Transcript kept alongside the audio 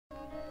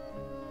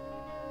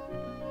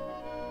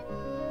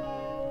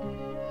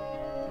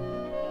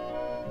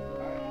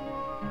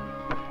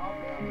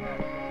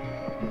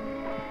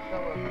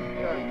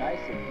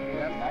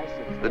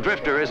The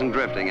drifter isn't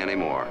drifting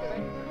anymore.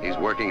 He's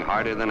working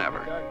harder than ever.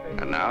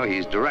 And now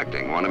he's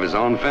directing one of his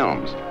own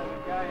films.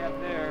 Guy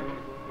up there.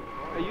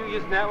 Are you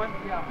using that one?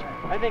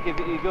 I think if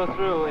you go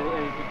through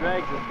and he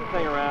drags this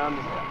thing around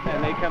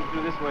and they come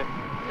through this way,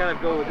 kind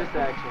of go with this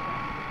action.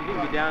 If you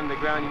can be down on the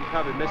ground, you can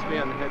probably miss me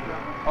on the head.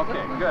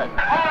 Okay, good.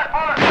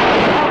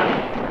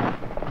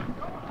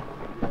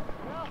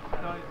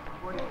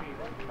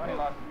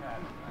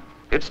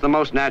 It's the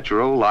most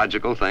natural,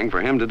 logical thing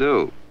for him to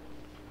do.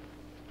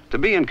 To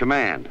be in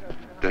command,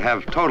 to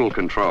have total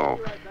control,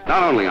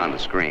 not only on the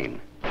screen,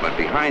 but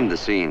behind the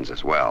scenes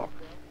as well.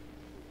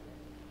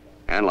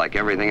 And like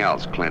everything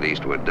else Clint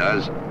Eastwood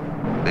does,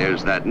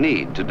 there's that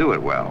need to do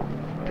it well,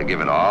 to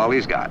give it all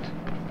he's got,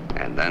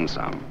 and then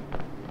some.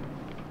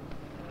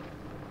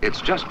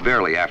 It's just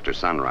barely after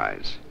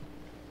sunrise,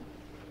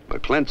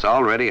 but Clint's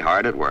already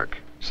hard at work,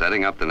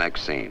 setting up the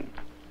next scene.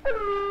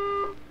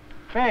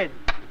 Fade.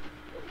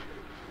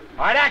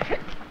 All right, action.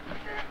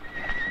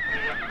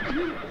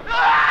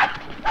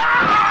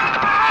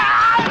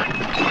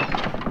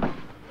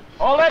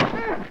 Hold it.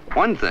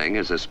 One thing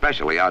is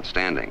especially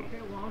outstanding.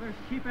 Okay, Walter,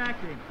 keep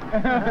acting.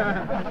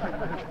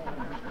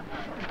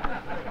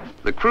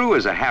 The crew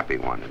is a happy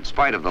one in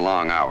spite of the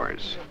long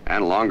hours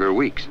and longer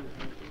weeks,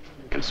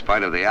 in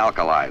spite of the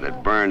alkali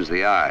that burns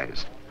the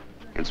eyes,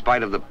 in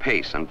spite of the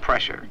pace and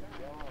pressure.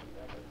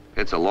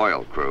 It's a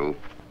loyal crew,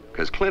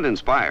 because Clint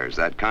inspires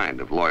that kind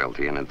of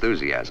loyalty and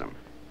enthusiasm.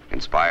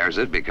 Inspires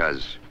it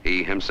because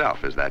he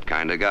himself is that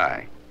kind of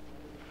guy.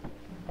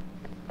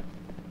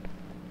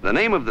 The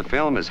name of the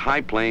film is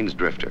High Plains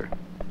Drifter.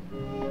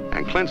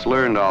 And Clint's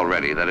learned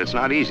already that it's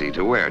not easy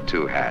to wear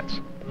two hats.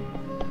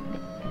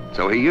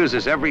 So he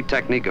uses every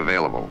technique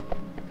available,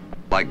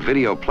 like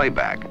video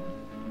playback,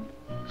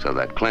 so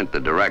that Clint the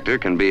director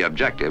can be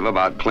objective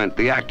about Clint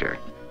the actor.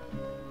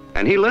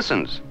 And he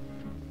listens.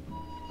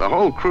 The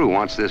whole crew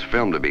wants this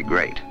film to be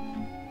great,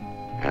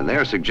 and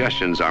their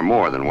suggestions are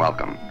more than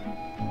welcome.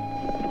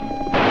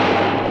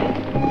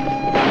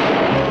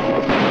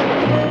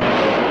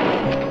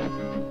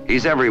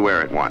 He's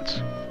everywhere at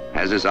once,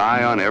 has his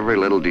eye on every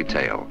little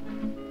detail.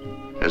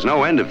 There's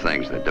no end of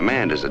things that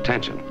demand his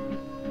attention.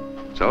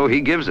 So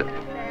he gives it,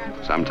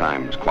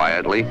 sometimes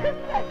quietly,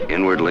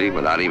 inwardly,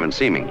 without even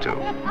seeming to.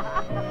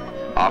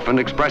 Often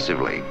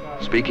expressively,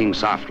 speaking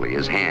softly,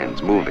 his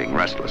hands moving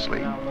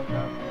restlessly.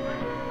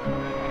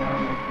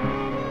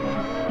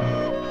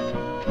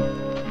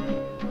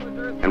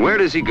 And where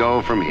does he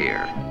go from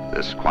here?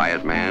 This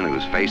quiet man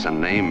whose face and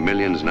name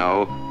millions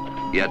know,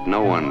 yet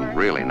no one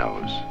really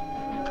knows.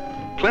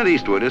 Clint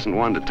Eastwood isn't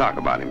one to talk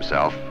about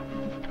himself.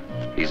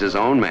 He's his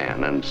own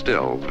man and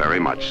still very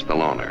much the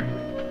loner.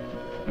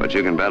 But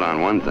you can bet on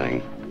one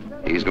thing.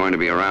 He's going to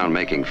be around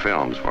making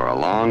films for a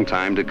long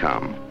time to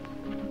come.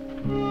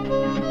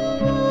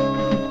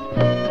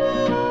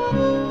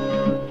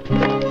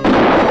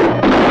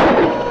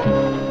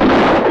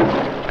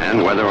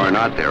 And whether or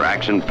not they're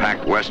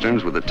action-packed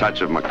westerns with a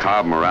touch of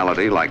macabre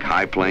morality like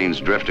High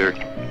Plains Drifter,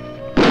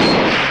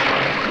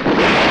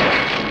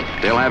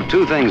 they'll have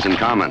two things in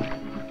common.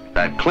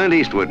 That Clint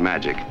Eastwood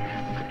magic.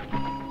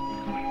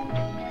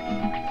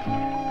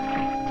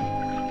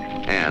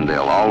 And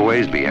they'll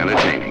always be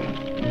entertaining,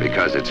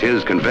 because it's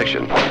his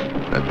conviction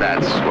that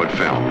that's what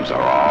films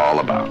are all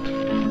about.